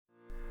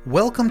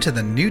Welcome to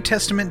the New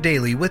Testament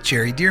Daily with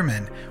Jerry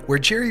Dearman, where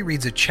Jerry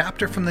reads a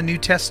chapter from the New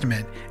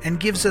Testament and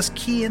gives us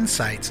key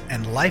insights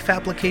and life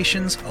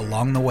applications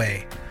along the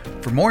way.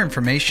 For more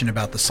information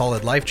about the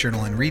Solid Life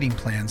Journal and reading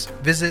plans,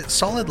 visit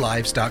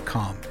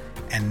solidlives.com.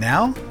 And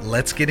now,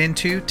 let's get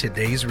into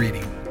today's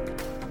reading.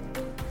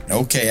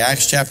 Okay,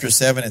 Acts chapter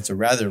 7. It's a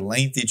rather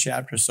lengthy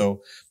chapter,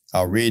 so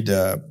I'll read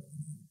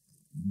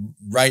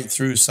right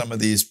through some of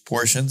these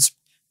portions,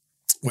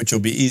 which will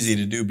be easy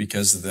to do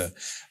because of the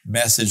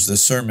message, the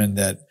sermon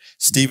that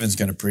Stephen's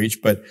going to preach.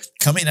 But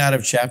coming out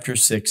of chapter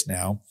 6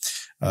 now,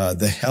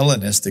 the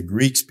Hellenists, the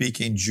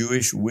Greek-speaking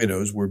Jewish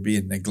widows, were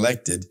being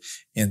neglected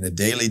in the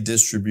daily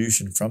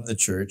distribution from the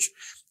church,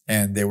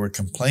 and they were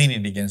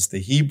complaining against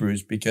the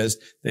Hebrews because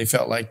they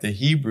felt like the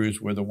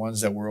Hebrews were the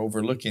ones that were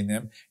overlooking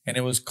them, and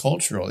it was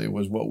cultural. It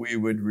was what we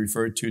would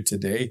refer to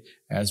today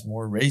as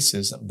more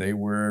racism. They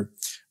were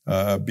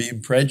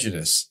being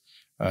prejudiced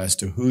as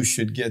to who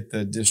should get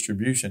the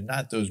distribution,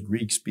 not those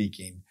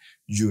Greek-speaking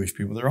Jewish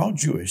people. They're all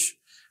Jewish,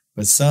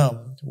 but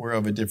some were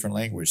of a different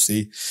language,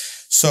 see?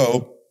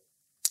 So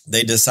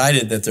they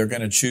decided that they're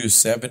going to choose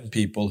 7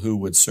 people who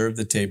would serve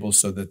the table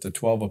so that the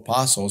 12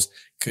 apostles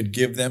could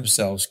give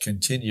themselves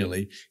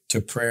continually to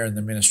prayer and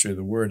the ministry of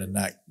the word and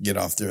not get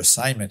off their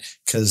assignment,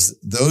 because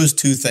those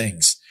two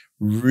things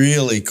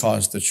really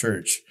caused the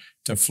church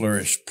to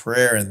flourish,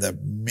 prayer and the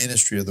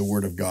ministry of the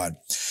word of God.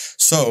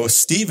 So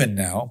Stephen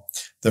now,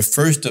 the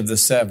first of the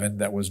 7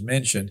 that was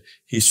mentioned,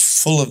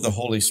 he's full of the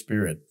Holy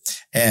Spirit.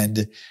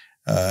 And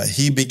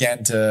he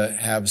began to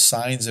have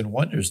signs and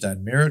wonders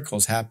done.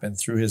 Miracles happened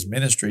through his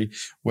ministry.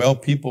 Well,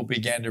 people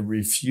began to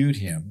refute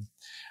him,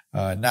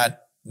 not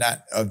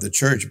of the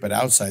church, but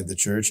outside the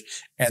church.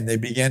 And they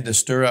began to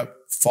stir up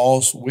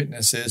false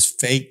witnesses,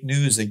 fake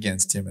news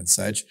against him and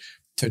such,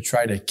 to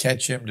try to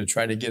catch him, to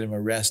try to get him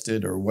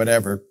arrested or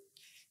whatever.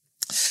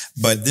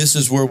 But this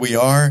is where we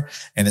are.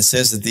 And it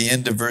says at the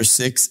end of verse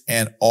 6,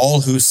 and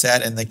all who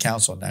sat in the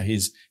council. Now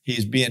he's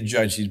being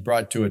judged. He's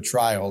brought to a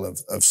trial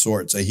of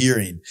sorts, a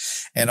hearing.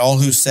 And all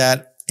who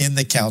sat in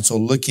the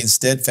council, looking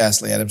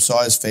steadfastly at him,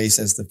 saw his face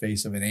as the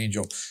face of an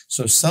angel.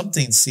 So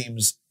something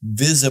seems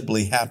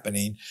visibly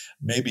happening,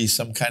 maybe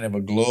some kind of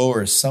a glow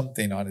or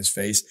something on his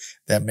face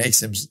that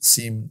makes him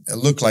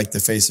look like the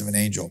face of an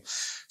angel.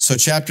 So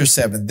chapter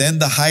 7, then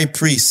the high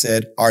priest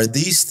said, are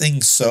these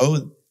things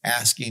so?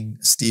 Asking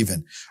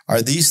Stephen,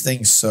 are these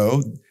things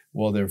so?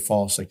 Well, they're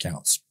false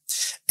accounts.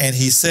 And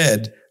he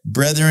said,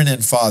 brethren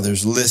and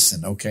fathers,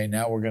 listen. Okay,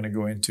 now we're going to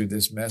go into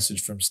this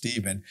message from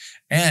Stephen,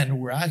 and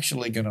we're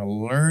actually going to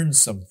learn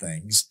some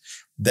things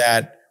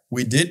that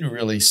we didn't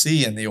really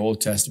see in the Old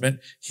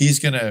Testament. He's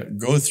going to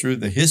go through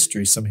the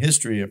history, some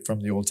history from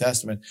the Old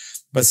Testament,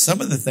 but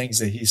some of the things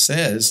that he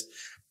says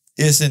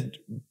isn't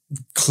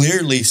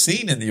clearly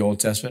seen in the Old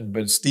Testament,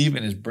 but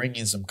Stephen is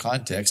bringing some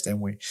context,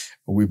 and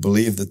we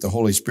believe that the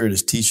Holy Spirit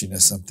is teaching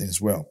us something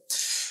as well.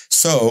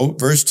 So,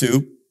 verse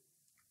 2,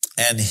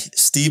 and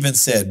Stephen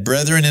said,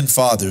 brethren and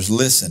fathers,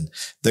 listen,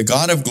 the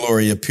God of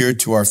glory appeared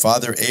to our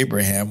father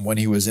Abraham when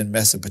he was in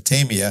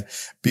Mesopotamia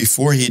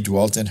before he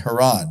dwelt in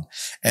Haran,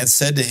 and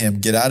said to him,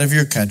 get out of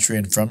your country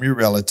and from your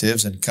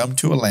relatives and come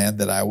to a land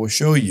that I will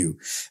show you.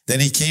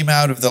 Then he came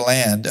out of the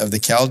land of the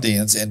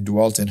Chaldeans and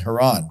dwelt in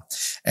Haran.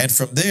 And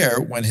from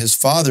there, when his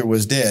father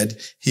was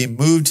dead, he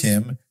moved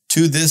him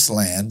to this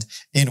land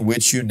in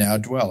which you now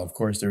dwell. Of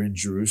course, they're in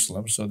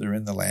Jerusalem, so they're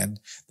in the land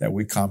that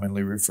we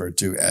commonly refer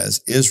to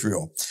as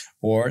Israel,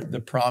 or the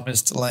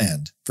promised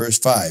land. Verse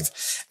 5,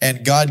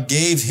 and God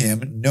gave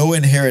him no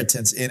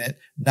inheritance in it,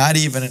 not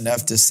even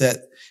enough to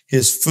set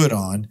his foot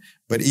on.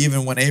 But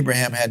even when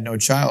Abraham had no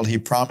child, he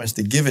promised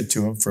to give it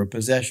to him for a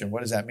possession.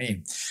 What does that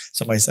mean?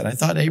 Somebody said, I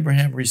thought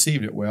Abraham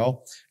received it.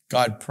 Well,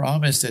 God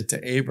promised it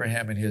to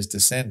Abraham and his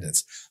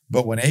descendants.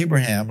 But when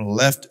Abraham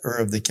left Ur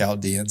of the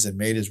Chaldeans and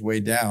made his way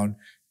down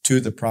to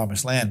the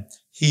promised land,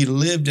 he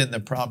lived in the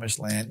promised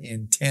land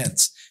in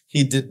tents.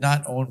 He did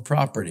not own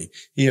property.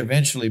 He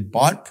eventually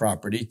bought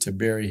property to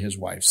bury his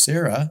wife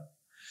Sarah.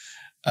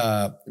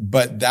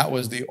 But that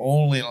was the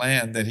only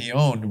land that he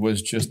owned,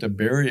 was just a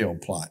burial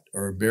plot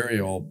or a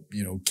burial,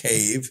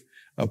 cave,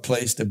 a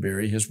place to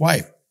bury his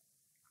wife.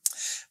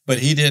 But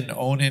he didn't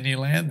own any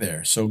land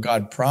there. So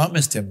God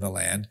promised him the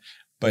land,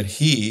 but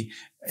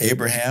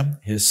Abraham,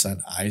 his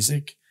son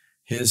Isaac,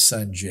 his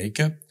son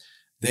Jacob,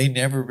 they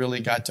never really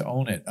got to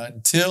own it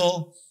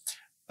until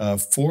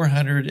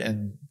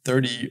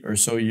 430 or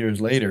so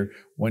years later,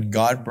 when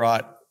God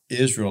brought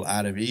Israel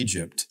out of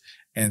Egypt.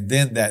 And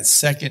then that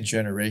second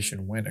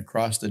generation went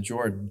across the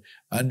Jordan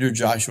under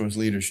Joshua's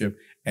leadership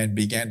and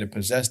began to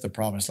possess the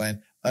promised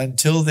land.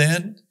 Until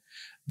then,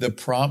 the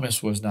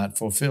promise was not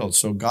fulfilled.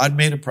 So God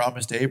made a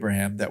promise to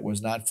Abraham that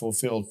was not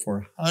fulfilled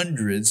for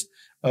hundreds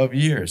of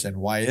years. And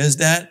why is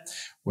that?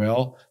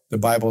 Well, the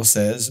Bible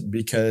says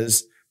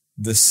because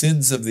the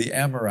sins of the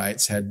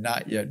Amorites had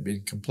not yet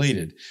been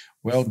completed.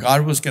 Well,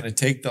 God was going to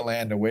take the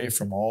land away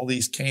from all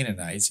these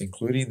Canaanites,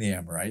 including the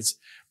Amorites,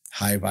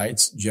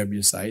 Hivites,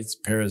 Jebusites,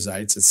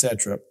 Perizzites,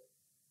 etc.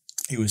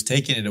 He was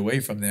taking it away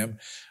from them,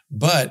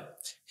 but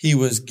he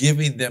was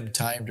giving them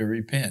time to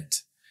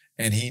repent.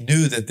 And he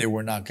knew that they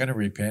were not going to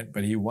repent,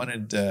 but he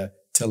wanted to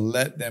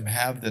let them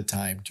have the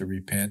time to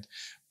repent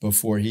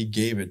before he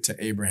gave it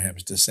to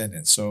Abraham's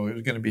descendants. So it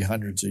was going to be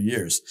hundreds of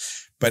years.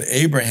 But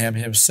Abraham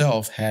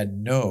himself had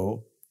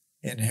no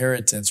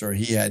inheritance, or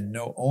he had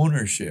no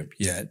ownership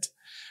yet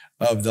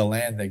of the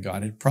land that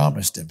God had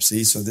promised him.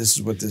 See, so this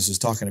is what this is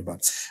talking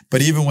about.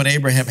 But even when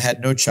Abraham had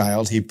no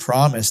child, he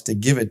promised to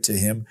give it to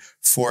him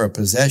for a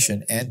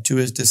possession and to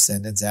his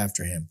descendants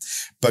after him.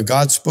 But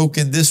God spoke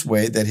in this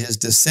way, that his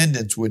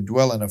descendants would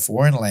dwell in a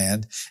foreign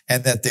land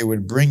and that they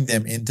would bring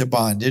them into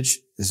bondage.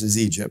 This is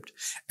Egypt,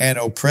 and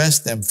oppress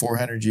them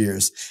 400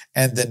 years.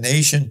 And the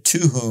nation to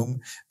whom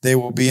they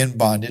will be in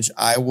bondage,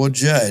 I will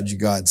judge,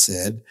 God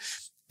said.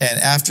 And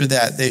after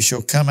that, they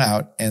shall come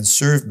out and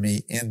serve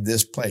me in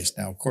this place.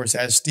 Now, of course,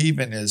 as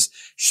Stephen is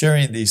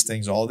sharing these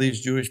things, all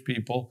these Jewish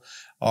people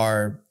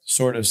are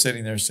sort of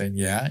sitting there saying,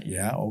 yeah,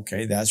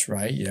 okay, that's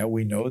right. Yeah,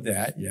 we know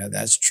that. Yeah,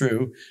 that's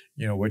true.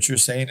 You know, what you're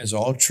saying is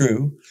all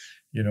true.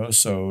 You know,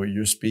 so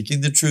you're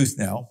speaking the truth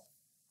now.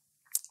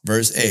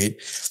 Verse 8,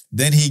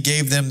 then he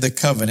gave them the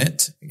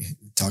covenant,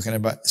 talking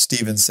about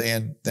Stephen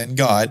saying, then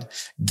God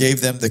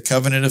gave them the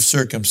covenant of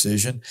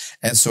circumcision.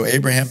 And so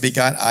Abraham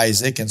begot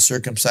Isaac and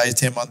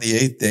circumcised him on the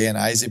 8th day. And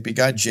Isaac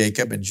begot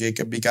Jacob, and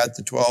Jacob begot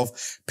the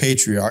 12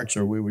 patriarchs,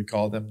 or we would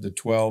call them the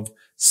 12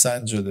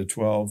 sons, or the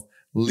 12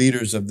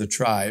 leaders of the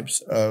tribes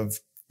of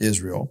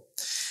Israel.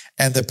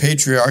 And the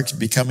patriarchs,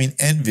 becoming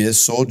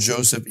envious, sold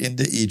Joseph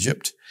into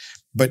Egypt.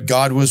 But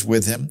God was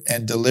with him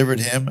and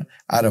delivered him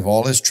out of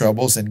all his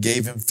troubles and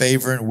gave him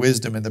favor and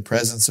wisdom in the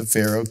presence of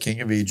Pharaoh,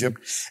 king of Egypt.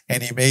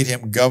 And he made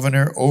him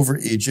governor over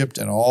Egypt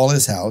and all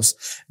his house.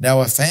 Now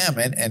a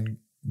famine and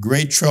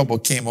great trouble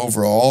came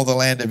over all the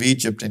land of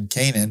Egypt and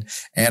Canaan,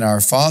 and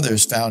our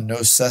fathers found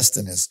no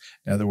sustenance.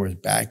 In other words,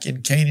 back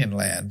in Canaan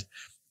land,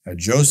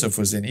 Joseph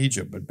was in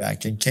Egypt, but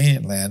back in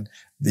Canaan land,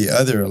 the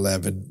other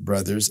 11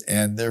 brothers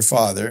and their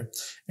father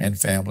and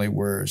family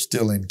were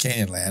still in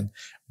Canaan land.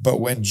 But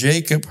when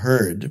Jacob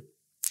heard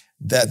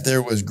that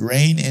there was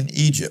grain in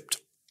Egypt,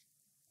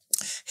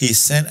 he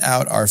sent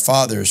out our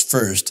fathers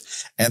first,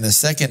 and the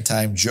second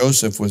time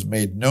Joseph was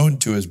made known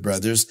to his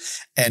brothers,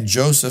 and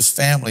Joseph's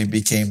family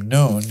became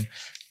known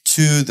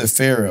to the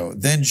Pharaoh.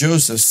 Then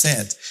Joseph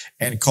sent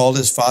and called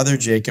his father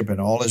Jacob and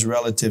all his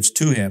relatives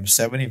to him,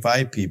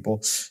 75 people.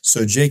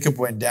 So Jacob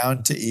went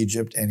down to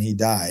Egypt, and he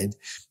died,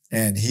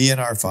 and he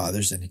and our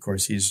fathers, and of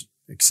course he's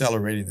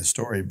accelerating the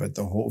story, but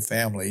the whole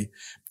family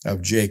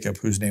of Jacob,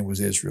 whose name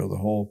was Israel, the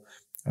whole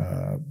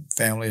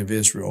family of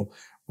Israel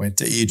went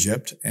to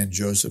Egypt, and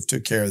Joseph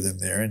took care of them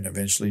there. And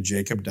eventually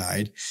Jacob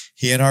died,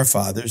 he and our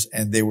fathers,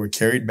 and they were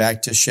carried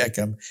back to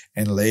Shechem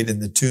and laid in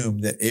the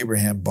tomb that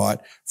Abraham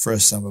bought for a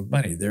sum of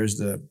money. There's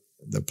the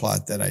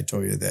plot that I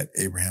told you that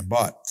Abraham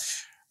bought.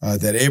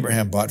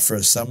 For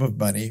a sum of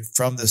money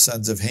from the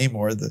sons of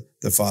Hamor,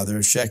 the father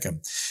of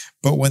Shechem.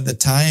 But when the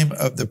time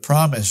of the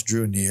promise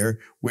drew near,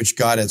 which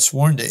God had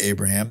sworn to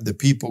Abraham, the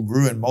people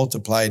grew and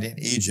multiplied in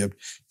Egypt,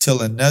 till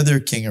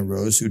another king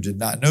arose who did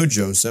not know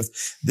Joseph.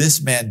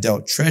 This man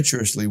dealt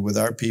treacherously with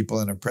our people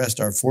and oppressed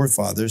our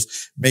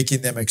forefathers,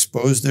 making them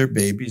expose their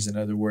babies. In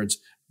other words,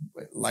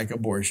 like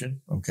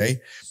abortion,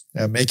 okay?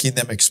 Making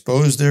them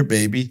expose their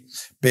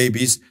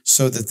babies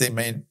so that they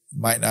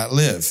might not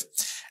live.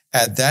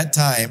 At that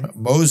time,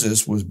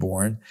 Moses was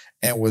born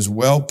and was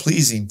well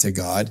pleasing to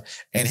God,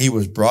 and he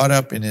was brought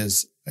up in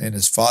his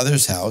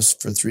father's house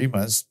for 3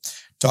 months.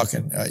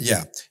 In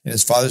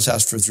his father's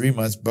house for 3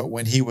 months. But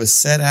when he was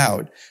set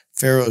out,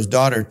 Pharaoh's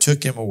daughter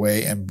took him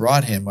away and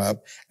brought him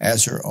up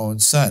as her own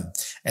son.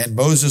 And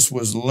Moses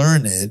was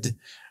learned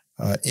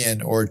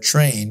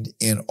trained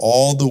in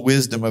all the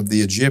wisdom of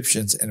the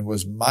Egyptians, and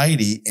was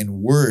mighty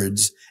in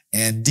words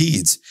and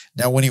deeds.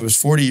 Now, when he was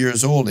 40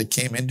 years old, it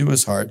came into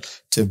his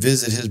heart to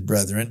visit his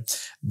brethren,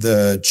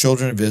 the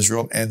children of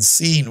Israel, and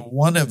seeing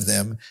one of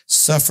them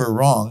suffer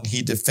wrong,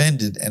 he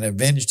defended and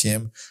avenged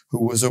him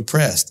who was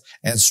oppressed,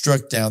 and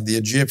struck down the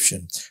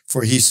Egyptian.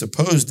 For he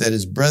supposed that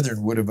his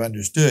brethren would have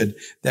understood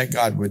that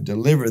God would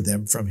deliver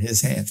them from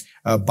his hand,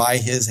 by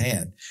his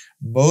hand.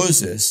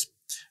 Moses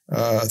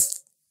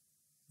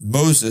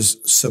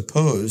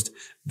supposed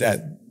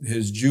that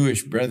his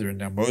Jewish brethren,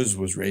 now Moses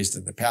was raised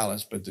in the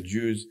palace, but the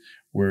Jews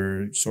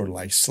were sort of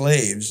like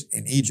slaves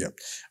in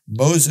Egypt.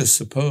 Moses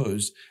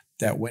supposed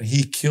that when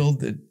he killed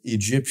the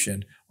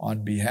Egyptian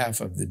on behalf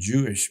of the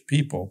Jewish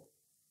people,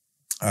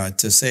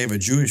 to save a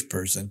Jewish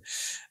person,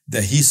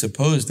 that he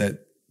supposed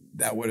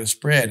that would have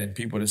spread, and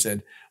people would have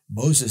said,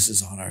 Moses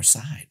is on our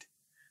side.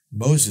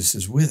 Moses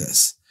is with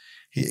us.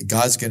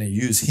 God's going to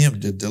use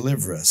him to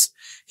deliver us.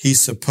 He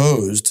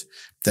supposed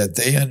that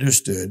they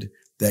understood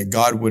that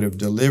God would have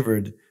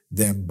delivered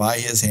them by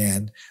his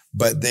hand,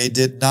 but they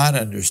did not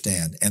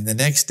understand. And the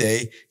next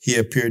day he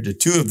appeared to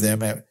two of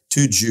them,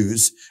 two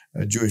Jews,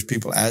 Jewish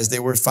people, as they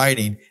were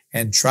fighting,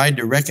 and tried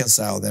to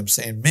reconcile them,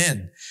 saying,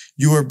 Men,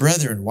 you are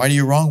brethren. Why do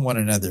you wrong one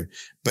another?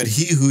 But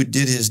he who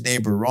did his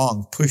neighbor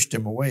wrong pushed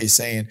him away,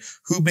 saying,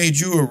 Who made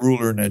you a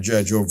ruler and a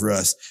judge over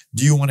us?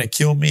 Do you want to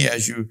kill me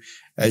as you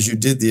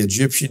did the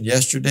Egyptian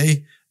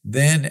yesterday?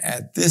 Then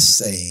at this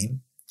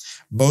saying,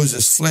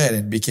 Moses fled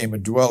and became a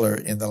dweller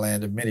in the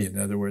land of Midian.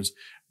 In other words,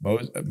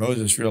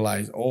 Moses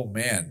realized, oh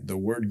man, the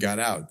word got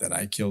out that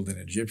I killed an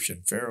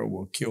Egyptian. Pharaoh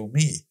will kill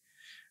me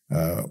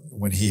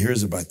when he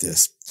hears about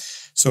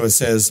this. So it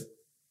says,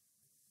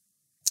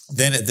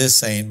 then at this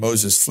saying,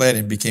 Moses fled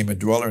and became a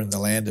dweller in the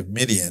land of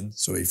Midian.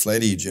 So he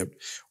fled Egypt,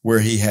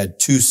 where he had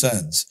 2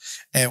 sons.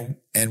 And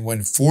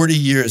when 40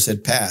 years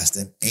had passed,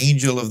 an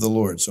angel of the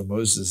Lord, so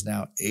Moses is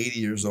now 80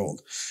 years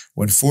old.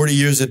 When 40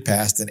 years had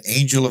passed, an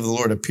angel of the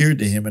Lord appeared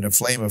to him in a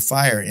flame of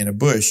fire in a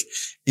bush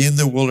in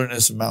the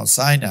wilderness of Mount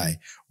Sinai.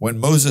 When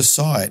Moses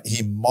saw it,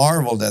 he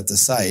marveled at the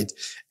sight.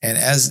 And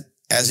as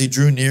he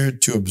drew near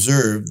to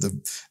observe,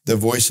 the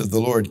voice of the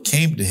Lord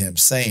came to him,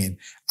 saying,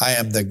 I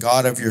am the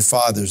God of your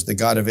fathers, the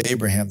God of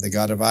Abraham, the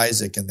God of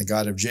Isaac, and the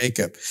God of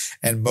Jacob.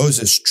 And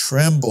Moses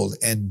trembled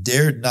and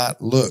dared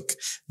not look.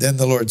 Then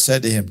the Lord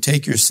said to him,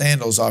 take your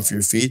sandals off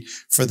your feet,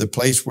 for the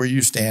place where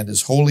you stand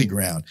is holy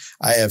ground.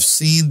 I have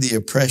surely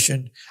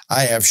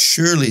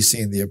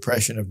seen the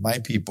oppression of my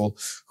people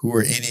who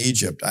are in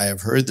Egypt. I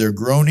have heard their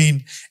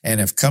groaning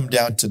and have come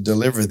down to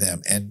deliver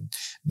them. And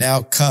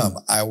now come,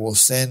 I will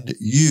send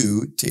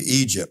you to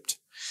Egypt.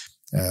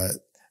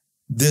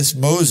 This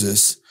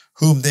Moses,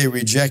 whom they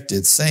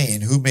rejected,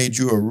 saying, who made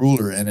you a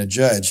ruler and a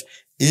judge,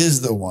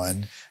 is the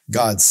one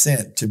God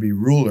sent to be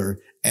ruler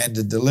and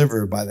to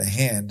deliver by the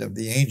hand of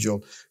the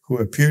angel who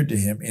appeared to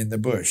him in the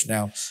bush.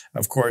 Now,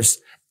 of course,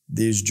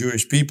 these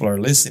Jewish people are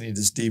listening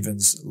to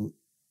Stephen's,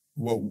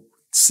 what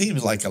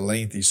seems like a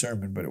lengthy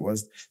sermon, but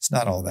it's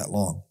not all that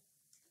long.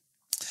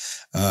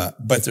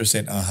 But they're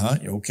saying,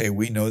 okay,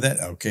 we know that.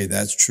 Okay,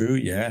 that's true.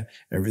 Yeah,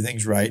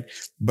 everything's right.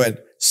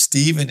 But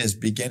Stephen is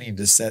beginning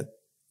to set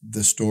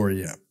the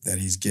story up that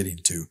he's getting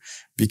to,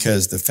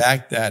 because the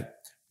fact that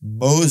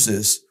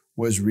Moses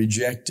was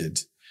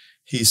rejected,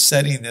 he's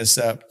setting this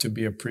up to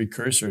be a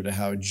precursor to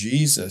how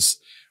Jesus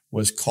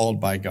was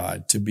called by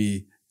God to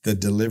be the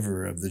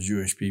deliverer of the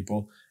Jewish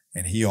people,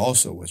 and he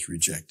also was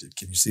rejected.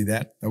 Can you see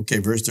that? Okay,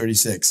 verse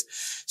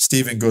 36.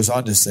 Stephen goes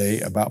on to say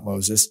about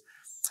Moses,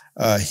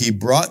 he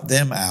brought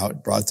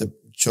the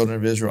children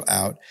of Israel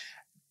out,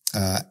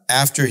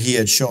 after he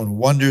had shown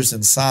wonders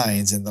and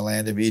signs in the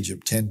land of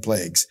Egypt, 10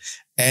 plagues,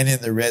 and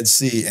in the Red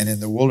Sea and in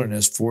the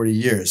wilderness 40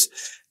 years.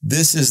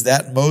 This is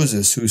that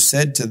Moses who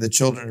said to the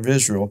children of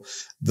Israel,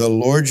 the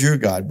Lord your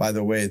God, by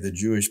the way, the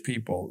Jewish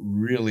people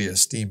really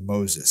esteem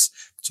Moses.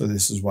 So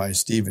this is why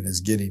Stephen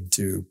is getting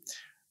to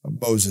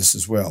Moses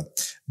as well.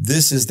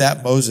 This is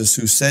that Moses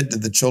who said to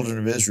the children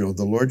of Israel,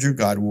 the Lord your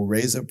God will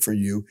raise up for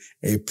you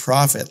a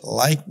prophet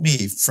like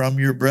me from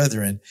your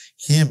brethren.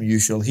 Him you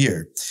shall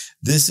hear.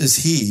 This is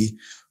he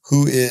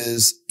who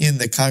is in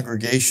the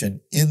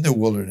congregation in the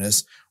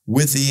wilderness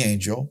with the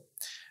angel.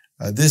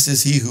 This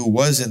is he who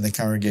was in the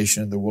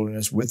congregation in the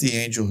wilderness with the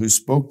angel who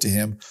spoke to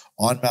him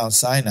on Mount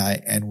Sinai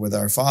and with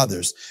our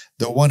fathers,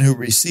 the one who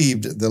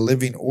received the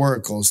living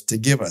oracles to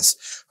give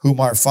us, whom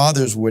our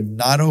fathers would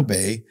not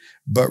obey,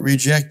 but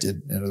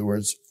rejected. In other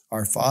words,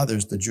 our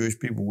fathers, the Jewish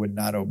people, would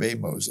not obey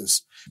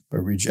Moses, but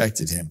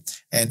rejected him.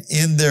 And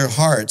in their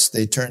hearts,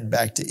 they turned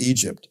back to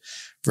Egypt.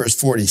 Verse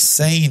 40,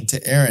 saying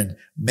to Aaron,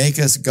 make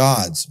us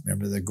gods.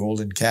 Remember the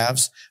golden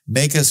calves?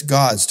 Make us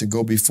gods to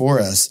go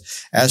before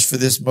us. As for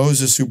this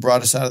Moses who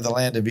brought us out of the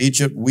land of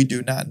Egypt, we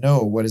do not know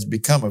what has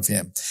become of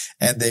him.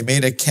 And they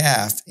made a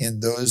calf in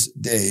those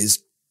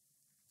days,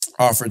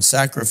 offered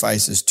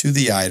sacrifices to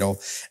the idol,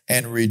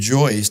 and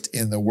rejoiced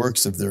in the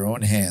works of their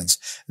own hands.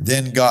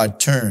 Then God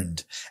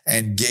turned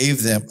and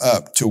gave them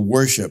up to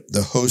worship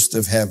the host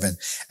of heaven,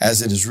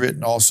 as it is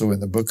written also in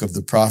the book of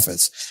the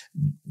prophets.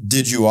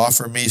 Did you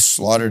offer me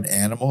slaughtered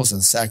animals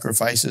and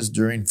sacrifices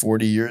during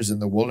 40 years in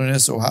the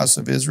wilderness, O house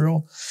of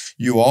Israel?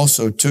 You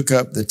also took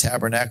up the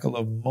tabernacle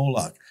of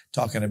Moloch,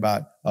 talking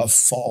about a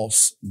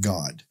false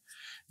god.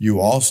 You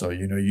also,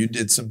 you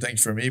did some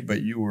things for me,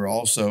 but you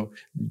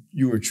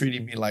were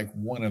treating me like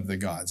one of the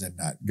gods and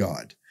not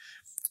God.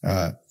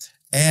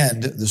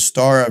 And the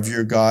star of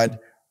your God,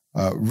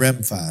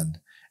 Remphan,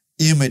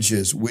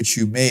 images which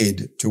you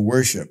made to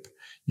worship.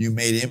 You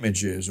made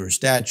images or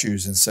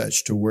statues and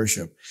such to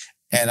worship.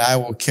 And I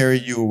will carry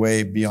you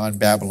away beyond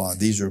Babylon.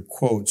 These are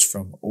quotes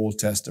from Old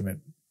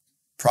Testament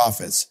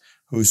prophets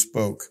who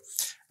spoke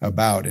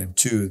about and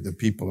to the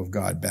people of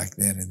God back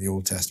then in the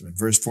Old Testament.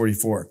 Verse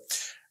 44.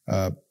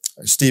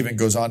 Stephen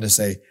goes on to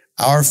say,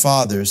 our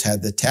fathers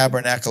had the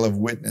tabernacle of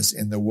witness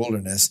in the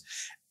wilderness,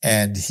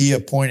 and he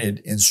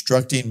appointed,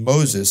 instructing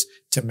Moses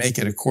to make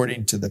it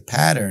according to the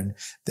pattern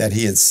that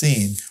he had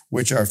seen,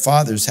 which our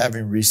fathers,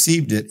 having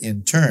received it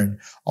in turn,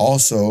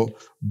 also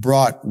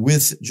brought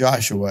with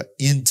Joshua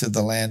into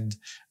the land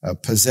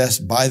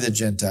possessed by the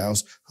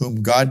Gentiles,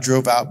 whom God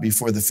drove out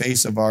before the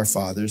face of our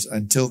fathers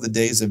until the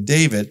days of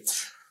David,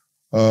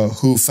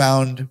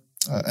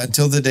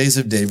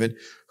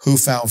 who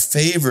found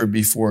favor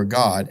before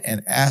God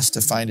and asked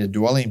to find a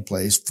dwelling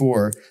place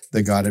for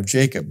the God of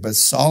Jacob. But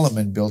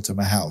Solomon built him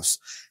a house.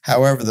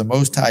 However, the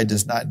Most High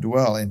does not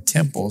dwell in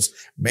temples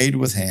made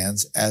with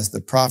hands, as the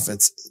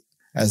prophet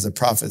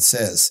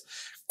says,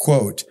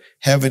 Quote,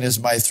 heaven is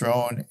my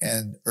throne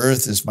and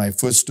earth is my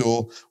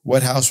footstool.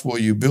 What house will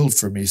you build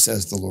for me,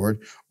 says the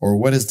Lord? Or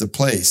what is the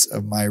place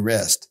of my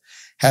rest?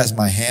 Has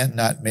my hand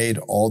not made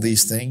all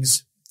these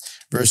things?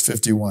 Verse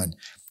 51.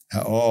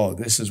 Oh,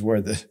 this is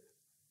where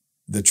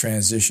the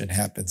transition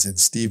happens in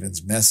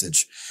Stephen's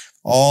message.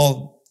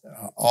 All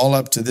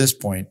up to this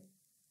point,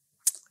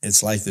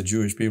 it's like the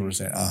Jewish people are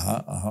saying,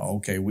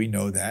 okay, we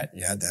know that.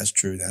 Yeah, that's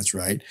true. That's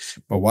right.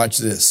 But watch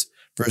this.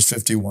 Verse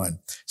 51.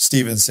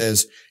 Stephen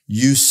says,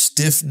 you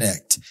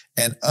stiff-necked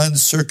and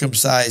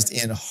uncircumcised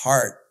in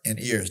heart and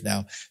ears.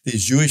 Now,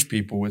 these Jewish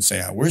people would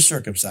say, we're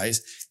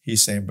circumcised.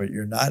 He's saying, but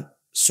you're not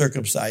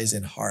circumcised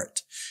in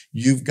heart.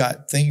 You've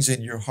got things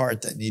in your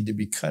heart that need to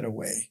be cut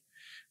away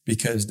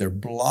because they're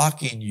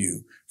blocking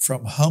you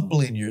from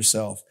humbling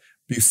yourself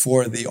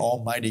before the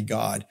Almighty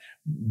God,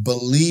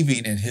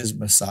 believing in his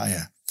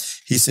Messiah.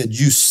 He said,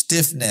 you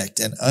stiff-necked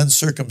and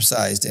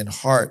uncircumcised in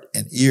heart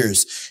and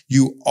ears,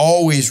 you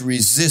always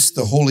resist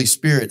the Holy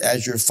Spirit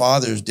as your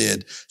fathers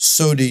did,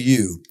 so do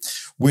you.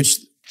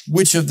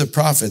 Which of the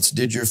prophets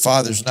did your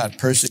fathers not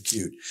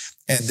persecute?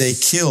 And they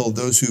killed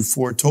those who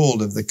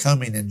foretold of the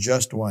coming and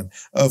just one,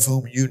 of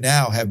whom you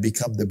now have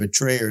become the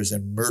betrayers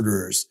and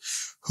murderers,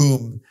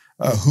 who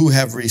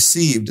have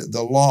received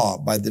the law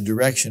by the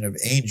direction of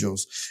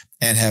angels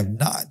and have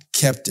not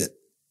kept it.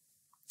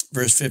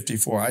 Verse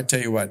 54, I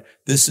tell you what,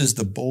 this is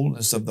the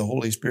boldness of the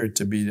Holy Spirit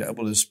to be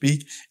able to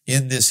speak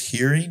in this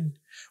hearing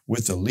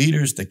with the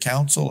leaders, the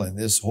council, and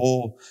this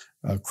whole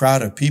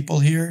crowd of people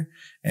here.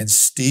 And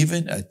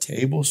Stephen, a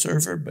table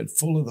server, but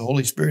full of the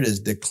Holy Spirit, is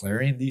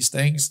declaring these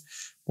things.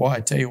 Boy, I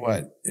tell you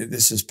what,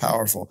 this is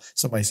powerful.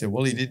 Somebody said,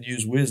 well, he didn't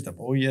use wisdom.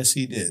 Oh, yes,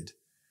 he did.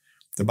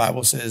 The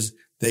Bible says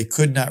they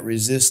could not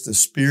resist the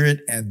Spirit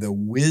and the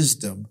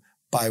wisdom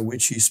by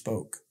which he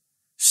spoke.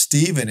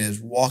 Stephen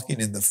is walking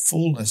in the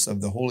fullness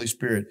of the Holy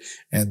Spirit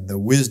and the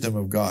wisdom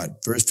of God.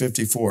 Verse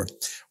 54,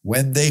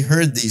 when they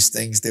heard these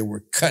things, they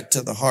were cut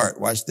to the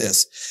heart. Watch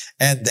this.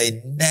 And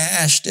they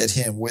gnashed at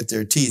him with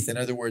their teeth. In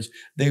other words,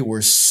 they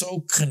were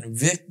so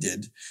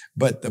convicted,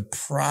 but the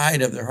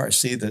pride of their heart,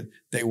 see that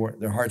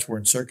their hearts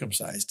weren't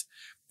circumcised.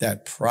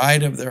 That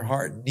pride of their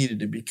heart needed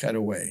to be cut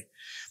away.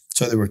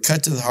 So they were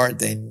cut to the heart.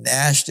 They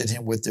gnashed at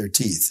him with their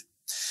teeth.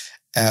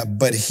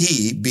 But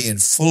he, being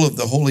full of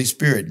the Holy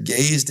Spirit,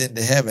 gazed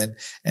into heaven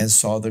and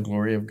saw the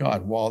glory of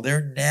God. While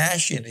they're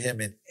gnashing him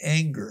in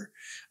anger,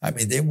 I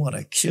mean, they want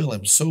to kill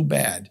him so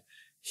bad.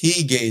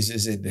 He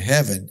gazes into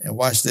heaven, and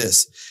watch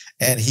this.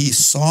 And he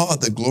saw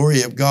the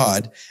glory of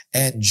God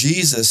and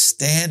Jesus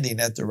standing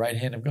at the right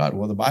hand of God.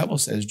 Well, the Bible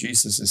says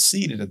Jesus is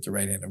seated at the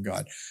right hand of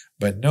God.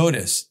 But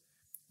notice,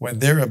 when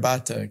they're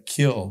about to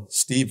kill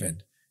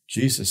Stephen,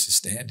 Jesus is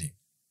standing.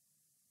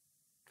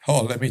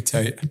 Oh, let me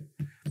tell you.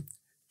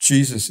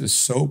 Jesus is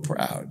so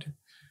proud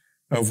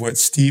of what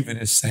Stephen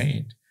is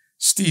saying.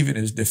 Stephen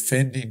is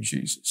defending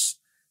Jesus.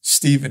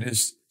 Stephen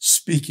is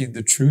speaking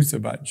the truth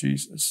about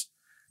Jesus.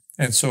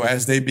 And so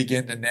as they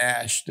begin to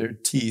gnash their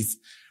teeth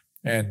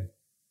and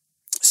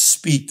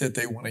speak that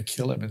they want to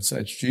kill him and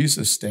such,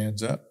 Jesus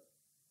stands up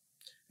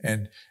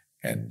and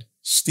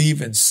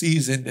Stephen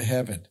sees into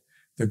heaven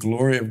the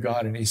glory of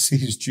God, and he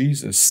sees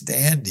Jesus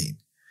standing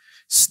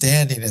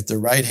at the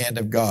right hand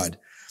of God,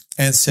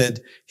 and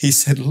he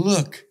said,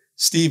 look,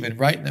 Stephen,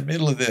 right in the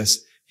middle of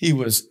this, he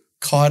was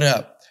caught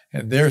up,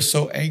 and they're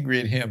so angry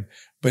at him,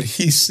 but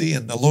he's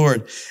seeing the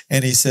Lord.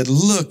 And he said,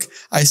 look,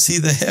 I see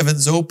the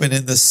heavens open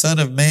and the Son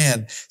of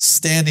Man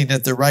standing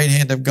at the right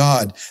hand of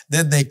God.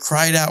 Then they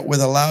cried out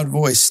with a loud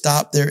voice,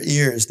 stopped their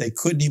ears. They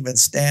couldn't even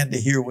stand to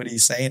hear what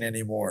he's saying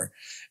anymore.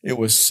 It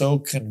was so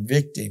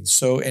convicting,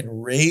 so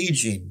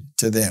enraging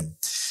to them.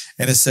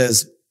 And it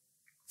says,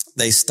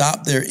 they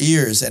stopped their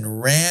ears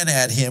and ran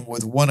at him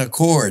with one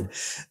accord.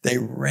 They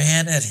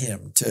ran at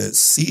him to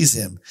seize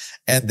him,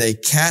 and they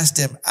cast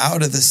him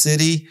out of the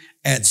city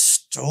and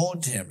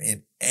stoned him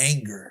in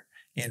anger,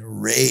 in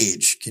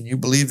rage. Can you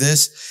believe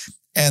this?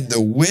 And the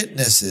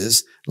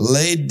witnesses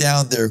laid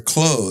down their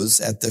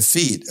clothes at the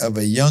feet of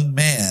a young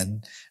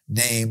man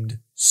named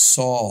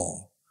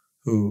Saul,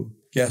 who,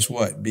 guess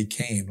what,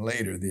 became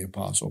later the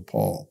Apostle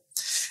Paul.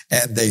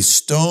 And they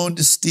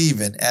stoned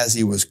Stephen as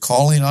he was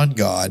calling on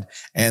God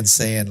and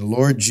saying,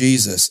 Lord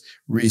Jesus,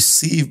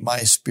 receive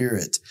my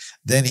spirit.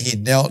 Then he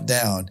knelt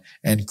down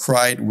and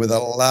cried with a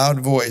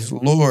loud voice,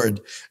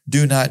 Lord,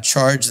 do not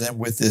charge them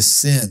with this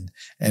sin.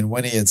 And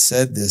when he had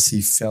said this,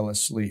 he fell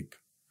asleep.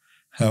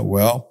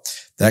 Well,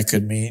 that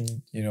could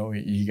mean,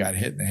 he got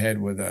hit in the head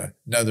with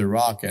another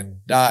rock and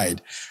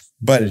died.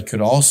 But it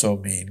could also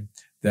mean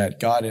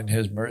that God in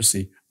his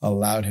mercy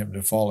allowed him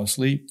to fall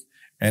asleep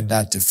and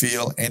not to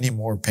feel any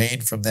more pain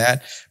from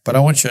that. But I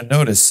want you to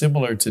notice,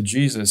 similar to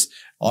Jesus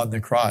on the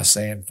cross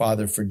saying,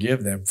 Father,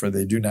 forgive them, for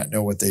they do not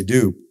know what they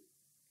do.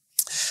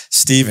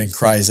 Stephen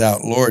cries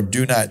out, Lord,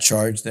 do not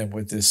charge them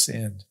with this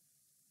sin.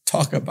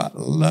 Talk about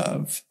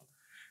love.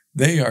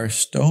 They are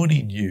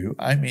stoning you.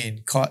 I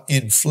mean,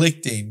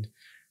 inflicting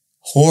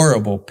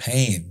horrible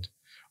pain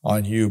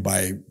on you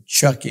by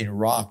chucking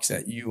rocks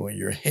at you on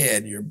your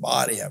head, your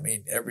body,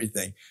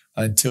 everything,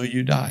 until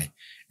you die.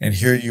 And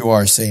here you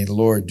are saying,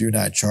 Lord, do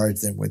not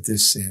charge them with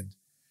this sin.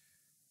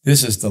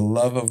 This is the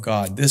love of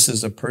God. This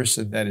is a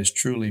person that is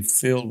truly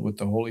filled with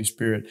the Holy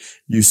Spirit.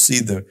 You see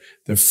the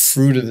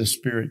fruit of the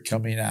Spirit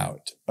coming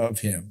out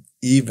of him,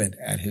 even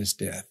at his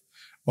death.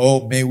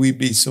 Oh, may we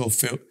be so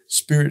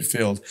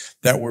Spirit-filled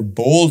that we're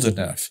bold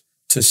enough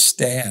to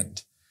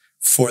stand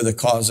for the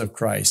cause of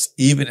Christ,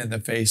 even in the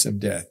face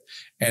of death.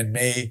 And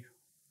may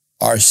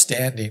our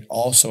standing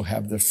also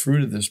have the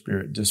fruit of the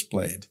Spirit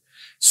displayed,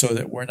 so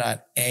that we're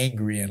not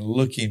angry and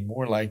looking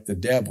more like the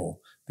devil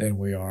than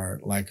we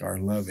are like our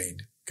loving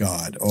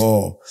God.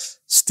 Oh,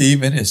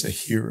 Stephen is a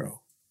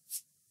hero.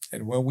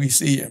 And when we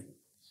see him,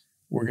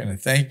 we're going to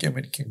thank him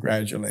and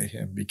congratulate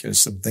him, because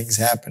some things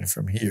happen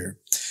from here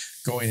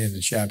going into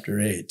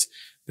chapter 8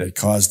 that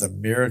caused the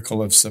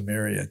miracle of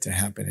Samaria to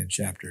happen in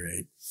chapter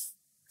 8.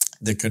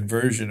 The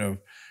conversion of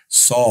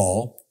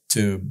Saul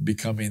to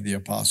becoming the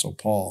Apostle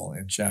Paul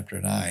in chapter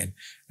 9.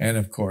 And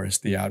of course,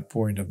 the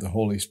outpouring of the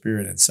Holy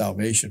Spirit and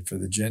salvation for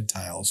the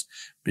Gentiles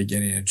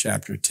beginning in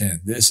chapter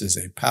 10. This is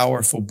a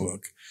powerful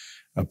book,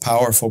 a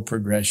powerful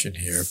progression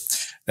here.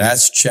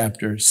 That's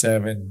chapter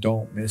 7.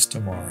 Don't miss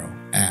tomorrow,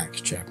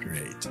 Acts chapter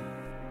 8.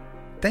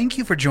 Thank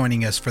you for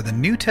joining us for the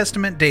New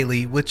Testament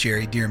Daily with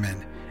Jerry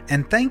Dirmann.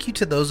 And thank you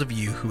to those of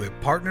you who have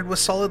partnered with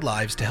Solid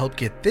Lives to help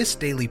get this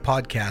daily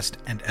podcast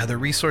and other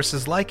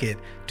resources like it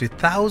to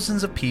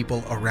thousands of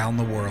people around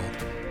the world.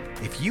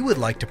 If you would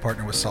like to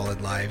partner with Solid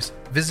Lives,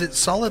 visit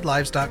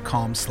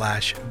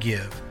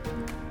solidlives.com/give.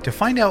 To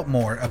find out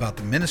more about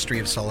the ministry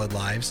of Solid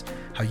Lives,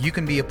 how you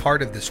can be a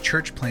part of this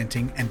church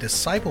planting and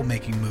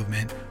disciple-making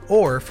movement,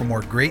 or for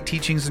more great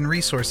teachings and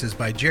resources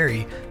by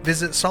Jerry,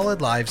 visit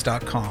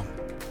solidlives.com.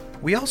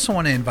 We also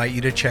want to invite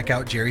you to check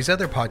out Jerry's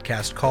other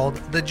podcast called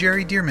The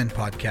Jerry Dirmann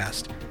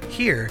Podcast.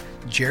 Here,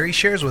 Jerry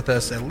shares with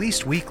us at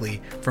least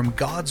weekly from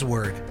God's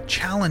Word,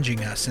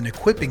 challenging us and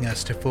equipping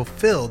us to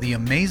fulfill the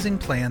amazing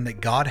plan that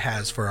God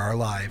has for our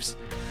lives.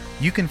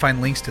 You can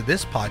find links to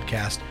this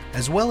podcast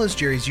as well as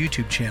Jerry's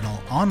YouTube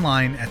channel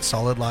online at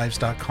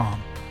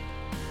solidlives.com.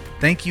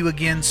 Thank you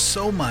again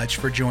so much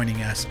for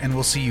joining us, and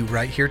we'll see you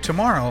right here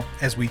tomorrow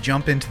as we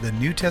jump into the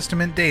New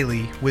Testament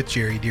Daily with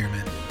Jerry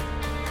Dirmann.